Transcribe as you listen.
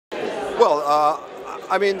Well,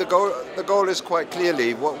 I mean, the goal is quite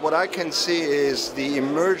clearly, what I can see is the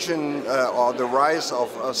emergence or the rise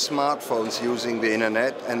of smartphones using the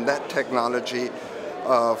internet, and that technology,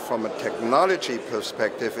 from a technology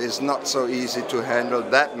perspective, is not so easy to handle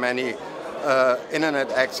that many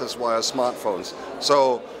internet access via smartphones.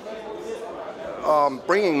 So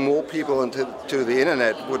bringing more people into the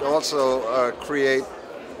internet would also create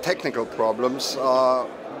technical problems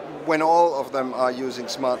when all of them are using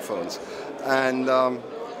smartphones. And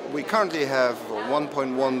we currently have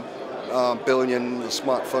 1.1 billion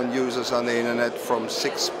smartphone users on the internet from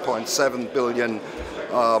 6.7 billion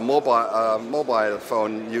mobile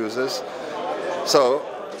phone users. So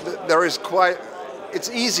there is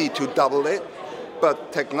it's easy to double it,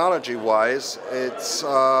 but technology-wise, it's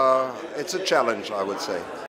a challenge, I would say.